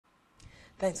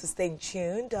Thanks for staying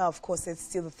tuned. Of course, it's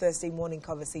still the Thursday morning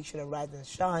conversation on Rise and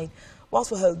Shine. Whilst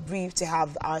we're held brief to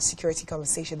have our security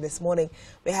conversation this morning,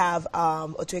 we have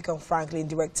Otuekong Franklin,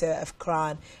 Director of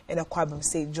CRAN in Akwa Ibom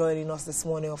State, joining us this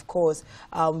morning. Of course,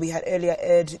 we had earlier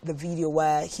heard the video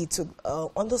where he took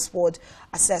on-the-spot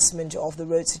assessment of the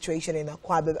road situation in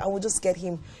Akwa Ibom, and we'll just get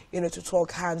him, to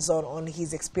talk hands-on on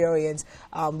his experience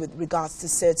with regards to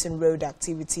certain road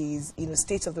activities,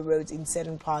 state of the roads in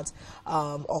certain parts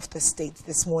of the state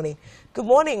this morning. Good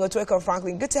morning, Otuekong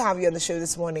Franklin. Good to have you on the show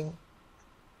this morning.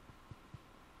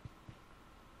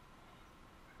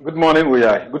 Good morning,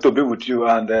 Uyai. Good to be with you,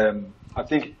 and I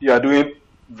think you are doing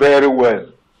very well.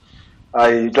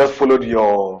 I just followed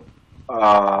your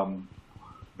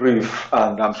brief,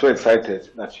 and I'm so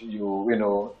excited that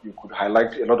you could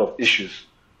highlight a lot of issues,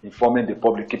 informing the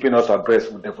public, keeping us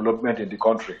abreast with development in the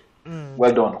country.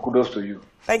 Well done. Kudos to you.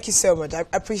 Thank you so much. I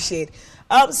appreciate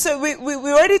it. So we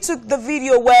already took the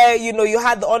video where, you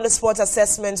had the on-the-spot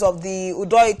assessments of the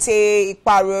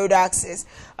Udoite-Ikpa road access.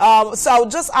 So I'll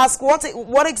just ask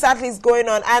what exactly is going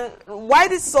on, and why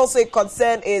this is also a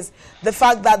concern is the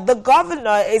fact that the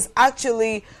governor is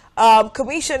actually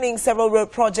commissioning several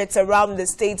road projects around the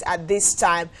state at this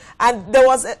time. And there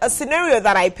was a scenario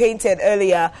that I painted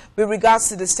earlier with regards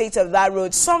to the state of that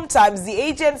road. Sometimes the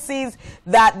agencies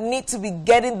that need to be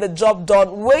getting the job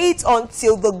done wait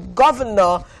until the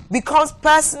governor becomes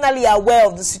personally aware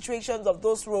of the situations of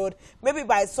those roads, maybe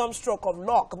by some stroke of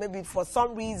luck, maybe for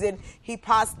some reason he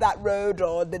passed that road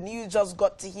or the news just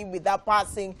got to him without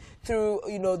passing through,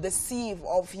 the sieve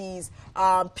of his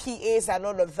PAs and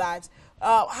all of that.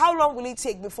 How long will it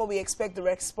take before we expect the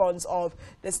response of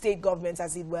the state government,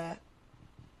 as it were?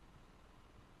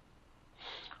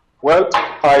 Well,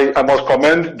 I must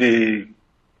commend the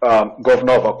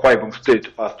governor of Akwa Ibom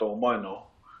State, Pastor Omoino.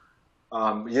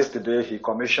 Yesterday, he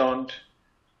commissioned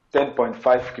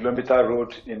 10.5-kilometer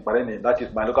road in Pareni, that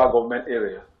is my local government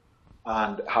area,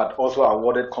 and had also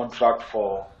awarded contract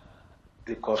for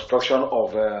the construction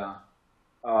of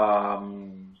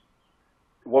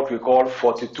what we call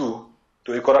 42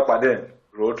 to Ikorakpaden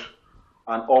Road,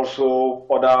 and also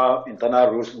other internal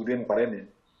roads within Pareni,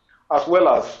 as well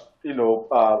as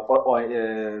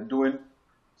doing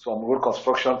some road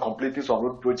construction, completing some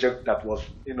road project that was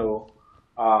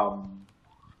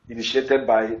initiated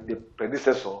by the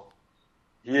predecessor.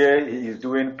 Here he is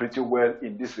doing pretty well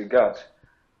in this regard.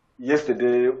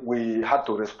 Yesterday we had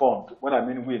to respond. When I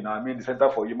mean we, I mean the Center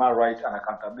for Human Rights and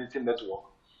Accountability Network,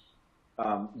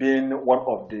 being one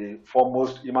of the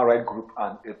foremost human rights group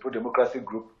and a pro-democracy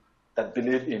group that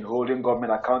believe in holding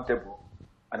government accountable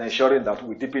and ensuring that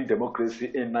we deepen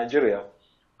democracy in Nigeria,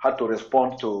 had to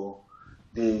respond to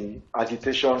the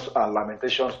agitations and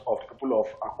lamentations of the people of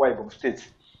Akwa Ibom State,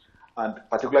 and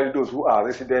particularly those who are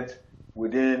resident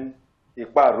within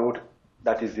Ikpa Road,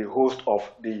 that is the host of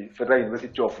the Federal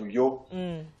University of Uyo,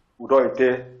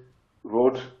 Udoite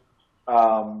Road,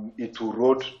 Itu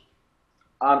Road,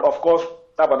 and of course,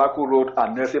 Tabernacle Road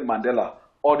and Nelson Mandela.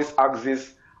 All these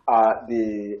axes are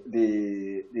the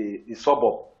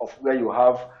suburb of where you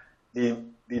have the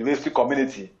university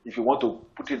community, if you want to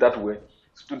put it that way.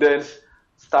 Students,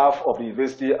 staff of the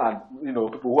university, and people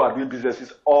who are doing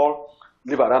businesses all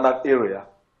live around that area.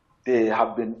 They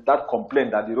have been that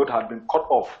complaint that the road had been cut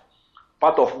off.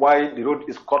 Part of why the road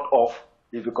is cut off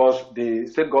is because the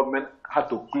state government had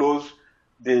to close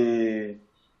the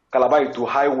Calabar to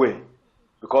highway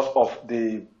because of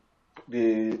the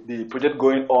project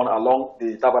going on along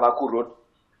the Tabernacle Road.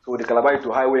 So the Calabar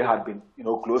to highway had been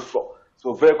closed for.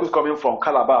 So vehicles coming from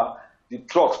Calabar, the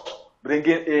trucks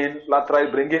bringing in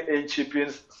lateral, bringing in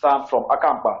chippings, sand from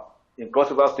Akampa in Cross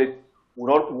River State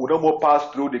would no more pass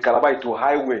through the Calabar to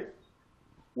highway.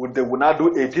 They would now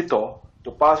do a detour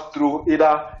to pass through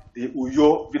either the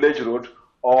Uyo village road,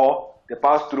 or they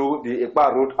pass through the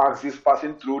Ekpa road axis,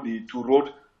 passing through the two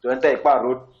road to enter Ekpa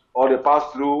road, or they pass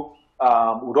through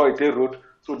Udoite road.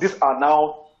 So these are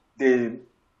now the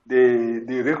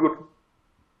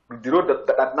road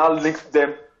that now links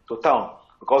them to town,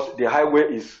 because the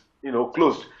highway is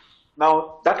closed.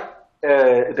 Now that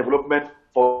development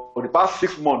for the past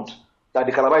 6 months, that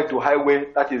the Calabar to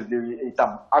highway, that is the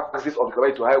axis of the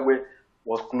Calabar to highway,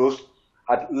 was closed,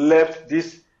 had left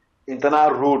this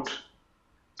internal road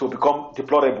to become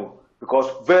deplorable, because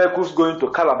vehicles going to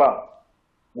Calabar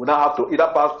will now have to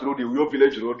either pass through the Uyo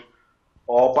village road,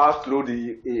 or pass through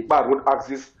the Ekpa road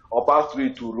axis, or pass through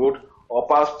Itu road, or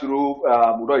pass through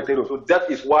Udoite road. So that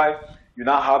is why you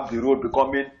now have the road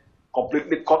becoming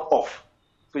completely cut off.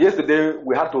 So yesterday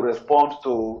we had to respond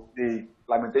to the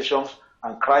lamentations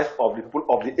and cries of the people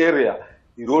of the area,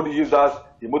 the road users,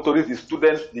 the motorists, the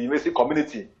students, the university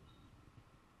community.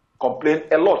 complain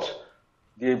a lot.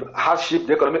 The hardship,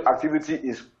 the economic activity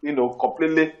is,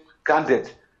 completely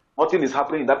grounded. Nothing is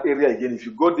happening in that area again. If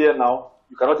you go there now,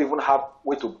 you cannot even have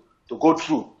way to go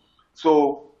through.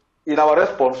 So in our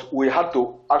response, we had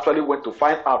to actually went to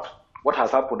find out what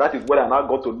has happened. That is when I now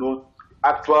got to know the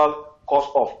actual cause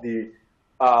of the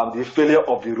failure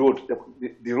of the road,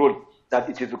 the road, that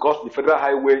it is because the federal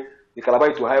highway, the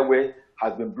Calabar to highway,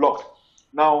 has been blocked.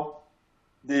 Now,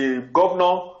 the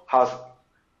governor has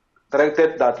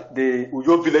directed that the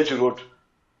Uyo village road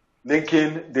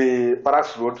linking the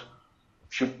Barracks road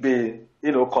should be,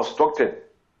 constructed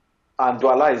and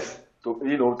dualized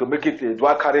to make it a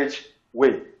dual carriage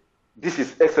way. This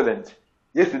is excellent.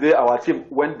 Yesterday, our team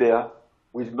went there.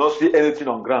 We did not see anything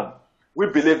on ground. We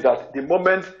believe that the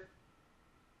moment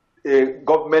a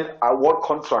government award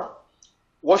contract,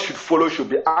 what should follow should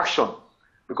be action,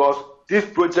 because this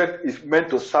project is meant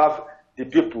to serve the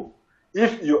people.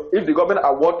 If the government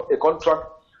award a contract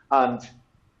and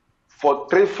for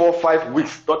 3, 4, 5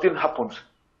 weeks nothing happens,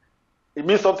 it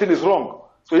means something is wrong.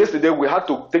 So yesterday we had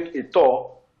to take a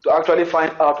tour to actually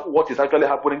find out what is actually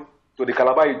happening to the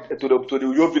Calabar, to the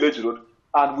Uyo village road,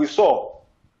 and we saw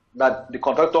that the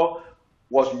contractor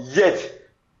was yet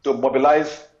to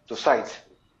mobilize to site.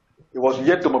 It was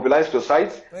yet to mobilize to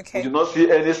site. Okay. We did not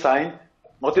see any sign.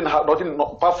 Nothing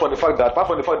apart from the fact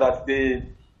that the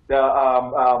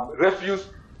refuse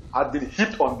had been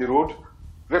heaped on the road.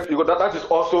 That is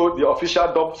also the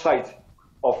official dump site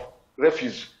of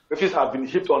refuse. Refuse has been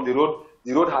heaped on the road.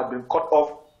 The road has been cut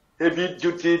off.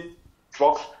 Heavy-duty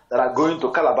trucks that are going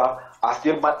to Calabar are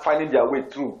still finding their way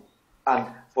through. And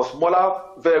for smaller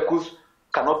vehicles,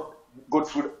 cannot go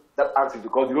through that axis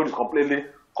because the road is completely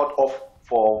cut off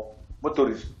for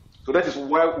motorists. So that is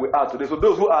where we are today. So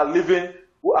those who are living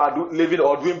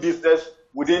or doing business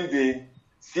within the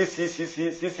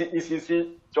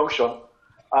CCECC junction,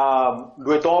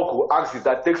 Otuekong axis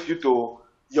that takes you to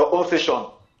your own station,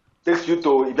 takes you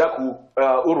to Ibiaku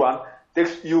Urwan,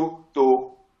 takes you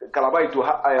to Calabar to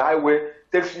highway,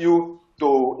 takes you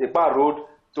to Ekpa Road,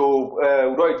 to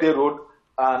Udoite Road,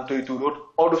 and to Itu Road.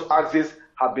 All those axes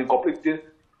have been completely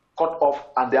cut off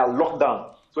and they are locked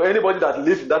down. So anybody that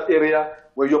lives in that area,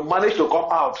 where you manage to come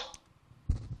out,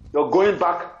 your going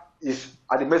back is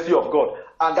at the mercy of God.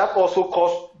 And that also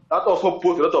poses a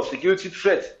lot of security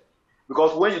threats.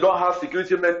 Because when you don't have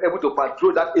security men able to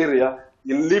patrol that area,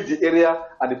 you leave the area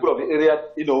and the people of the area,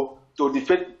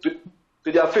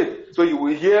 to their fate. So you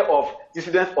will hear of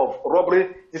incidents of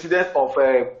robbery, incidents of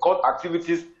court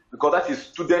activities, because that is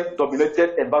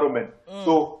student-dominated environment.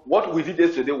 So what we did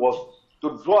yesterday was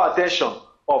to draw attention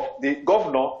of the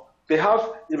governor. Perhaps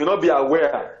he may not be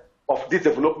aware of this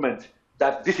development,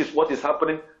 that this is what is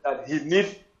happening, that he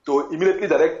needs to immediately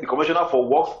direct the Commissioner for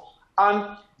Works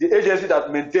and the agency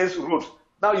that maintains roads.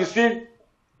 Now you see,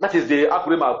 that is the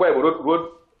Akurima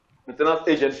Road Maintenance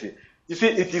Agency. You see,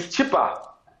 it is cheaper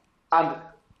and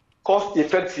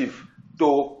cost-effective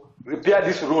to repair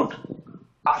this road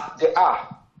as they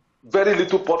are. Very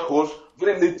little potholes,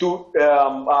 very little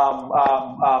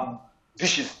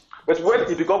dishes. But when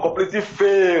it becomes completely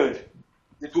failed,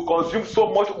 it will consume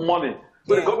so much money.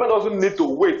 So the government doesn't need to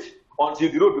wait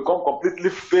until the road becomes completely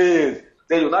failed.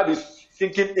 Then you'll now be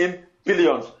sinking in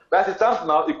billions. But as it stands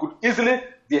now, it could easily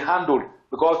be handled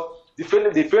because the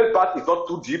failed part is not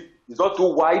too deep, it's not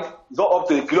too wide, it's not up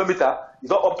to a kilometer,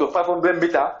 it's not up to 500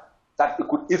 meters, that it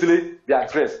could easily be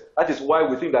addressed. That is why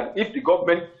we think that if the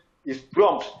government is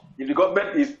prompt, if the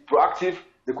government is proactive,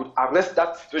 they could arrest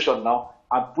that situation now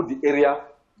and put the area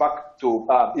back to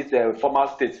its former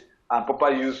state and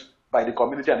proper use by the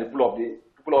community and the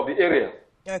people of the area.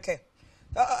 Okay.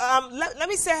 Let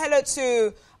me say hello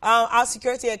to our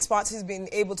security expert who's been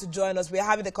able to join us. We're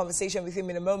having a conversation with him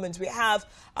in a moment. We have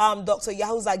Dr.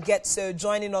 Yahuza Getso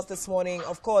joining us this morning,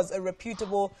 of course, a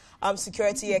reputable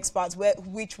security expert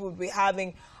which we'll be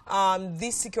having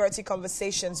these security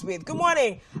conversations with. Good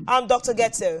morning, Dr.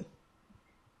 Getso.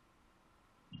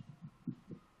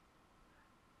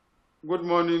 Good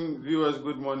morning, viewers.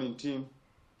 Good morning, team.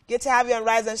 Good to have you on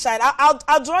Rise and Shine.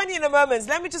 I'll join you in a moment.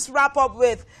 Let me just wrap up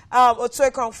with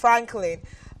Otuekong Franklin.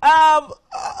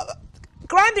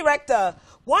 Grand Director,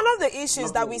 one of the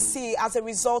issues that we see as a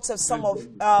result of some of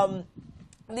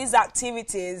these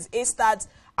activities is that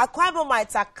Akwa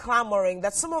Ibomites are clamoring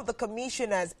that some of the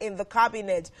commissioners in the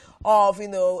cabinet of,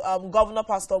 Governor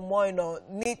Pastor Moino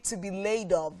need to be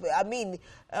laid off. I mean,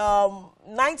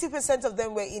 90% of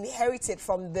them were inherited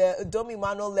from the Udomi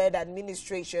Manuel-led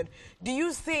administration. Do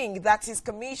you think that his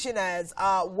commissioners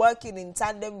are working in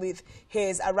tandem with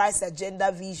his Arise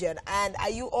Agenda vision? And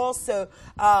are you also,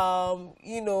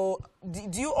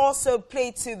 do you also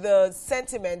play to the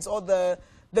sentiments or the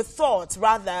thought,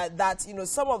 rather, that,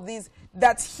 some of these,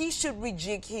 that he should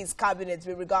rejig his cabinet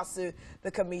with regards to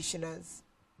the commissioners?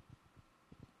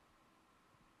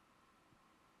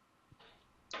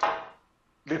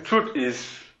 The truth is,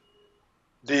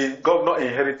 the governor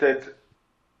inherited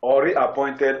or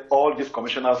reappointed all these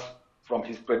commissioners from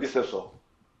his predecessor.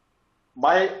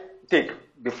 My take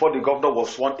before the governor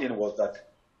was sworn in was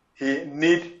that he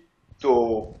need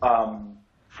to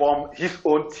form his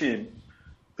own team,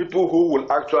 people who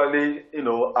will actually,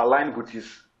 align with his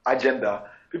agenda,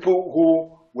 people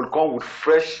who will come with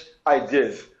fresh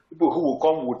ideas, people who will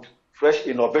come with fresh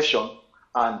innovation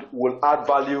and will add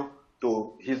value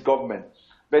to his government.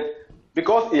 But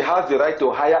because he has the right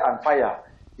to hire and fire,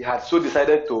 he had so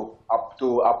decided to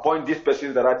appoint these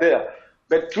persons that are there.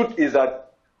 But the truth is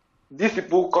that these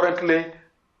people currently,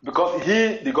 because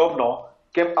he, the governor,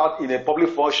 came out in a public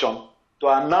function to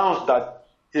announce that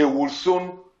he will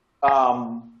soon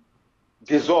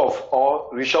dissolve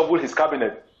or reshuffle his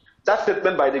cabinet. That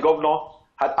statement by the governor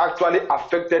had actually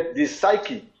affected the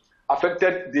psyche,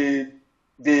 affected the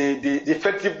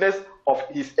effectiveness of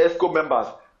his ESCO members,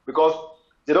 because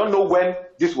they don't know when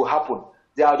this will happen.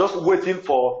 They are just waiting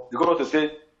for the governor to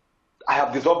say, I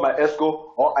have dissolved my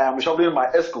ESCO, or I am reshuffling my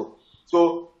ESCO.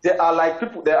 So they are like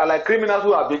people, they are like criminals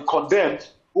who have been condemned,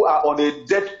 who are on a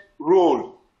death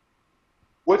roll,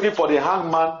 waiting for the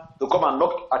hangman to come and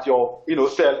knock at your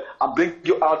cell and bring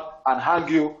you out and hang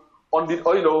you on the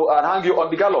and hang you on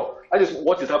the gallows. That is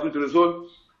what is happening to the zone.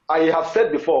 I have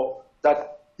said before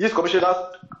that these commissioners,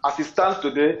 as it stands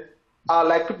today, are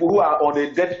like people who are on a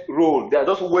death roll. They are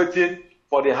just waiting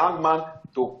for the hangman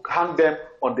to hang them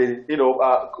on the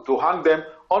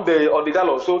on the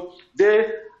gallows. So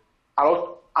they are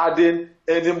not adding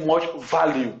any much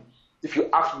value, if you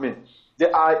ask me.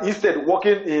 They are instead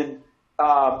working in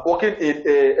a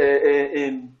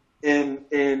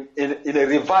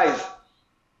revise.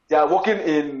 They are working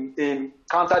in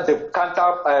counter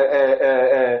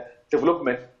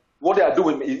development. What they are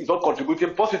doing is not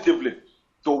contributing positively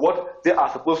to what they are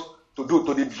supposed to do,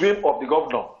 to the dream of the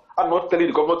governor. I'm not telling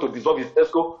the governor to dissolve his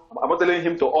ESCO. I'm not telling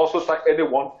him to also sack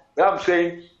anyone. But I'm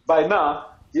saying by now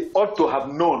he ought to have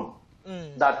known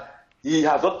that he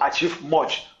has not achieved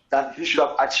much that he should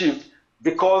have achieved,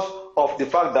 because of the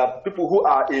fact that people who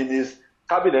are in his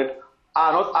cabinet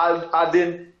are not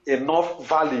adding enough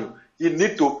value. He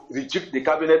needs to reject the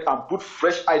cabinet and put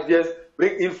fresh ideas,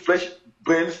 bring in fresh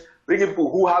brains, bring in people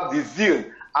who have the zeal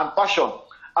and passion.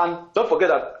 And don't forget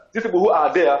that these people who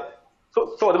are there,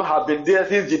 so some of them have been there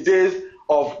since the days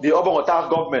of the Obama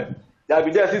government. They have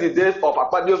been there since the days of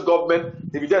Akpadio's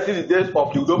government. They've been there since the days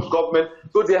of the Udom's government.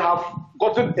 So they have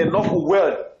gotten enough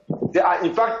wealth. They are,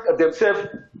 in fact, themselves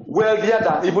wealthier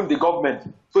than even the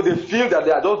government. So they feel that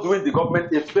they are just doing the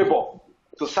government a favor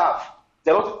to serve.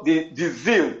 They are not the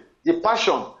zeal, the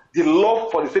passion, the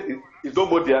love for the state is no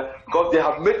more there, because they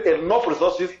have made enough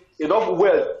resources, enough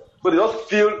wealth, so they just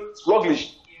feel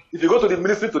sluggish. If you go to the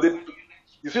ministry today,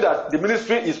 you see that the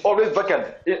ministry is always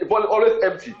vacant, always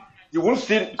empty. You won't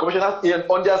see commissioners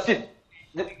on their seat.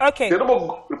 Okay. They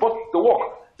don't report to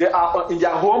work. They are in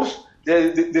their homes.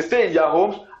 They stay in their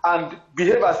homes and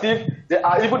behave as if they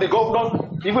are even the governor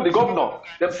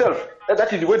themselves.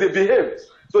 That is the way they behave.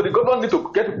 So the governor needs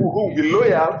to get people who will be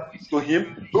loyal to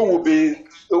him, who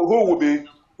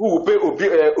will pay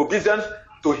obedience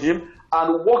to him,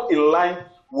 and work in line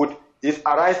with his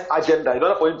Arise agenda in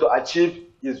order for him to achieve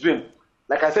his dream.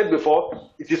 Like I said before,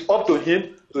 it is up to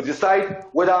him to decide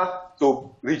whether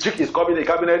to reject his cabinet,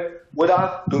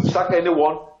 whether to sack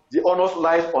anyone. The honors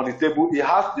lies on the table. He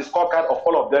has the scorecard of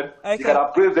all of them. Okay. He can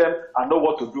appraise them and know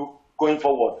what to do going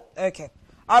forward. Okay.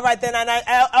 All right, then, and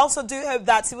I also do hope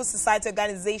that civil society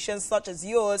organizations such as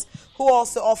yours, who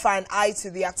also offer an eye to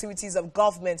the activities of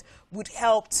government, would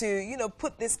help to,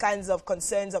 put these kinds of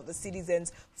concerns of the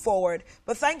citizens forward.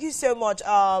 But thank you so much,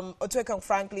 Otuekong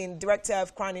Franklin, Director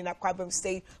of Crime in Akwa Ibom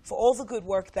State, for all the good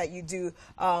work that you do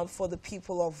for the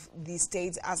people of the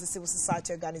state as a civil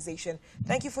society organization.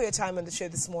 Thank you for your time on the show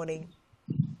this morning.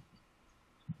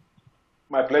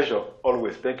 My pleasure,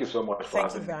 always. Thank you so much for having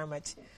me. Thank you very much.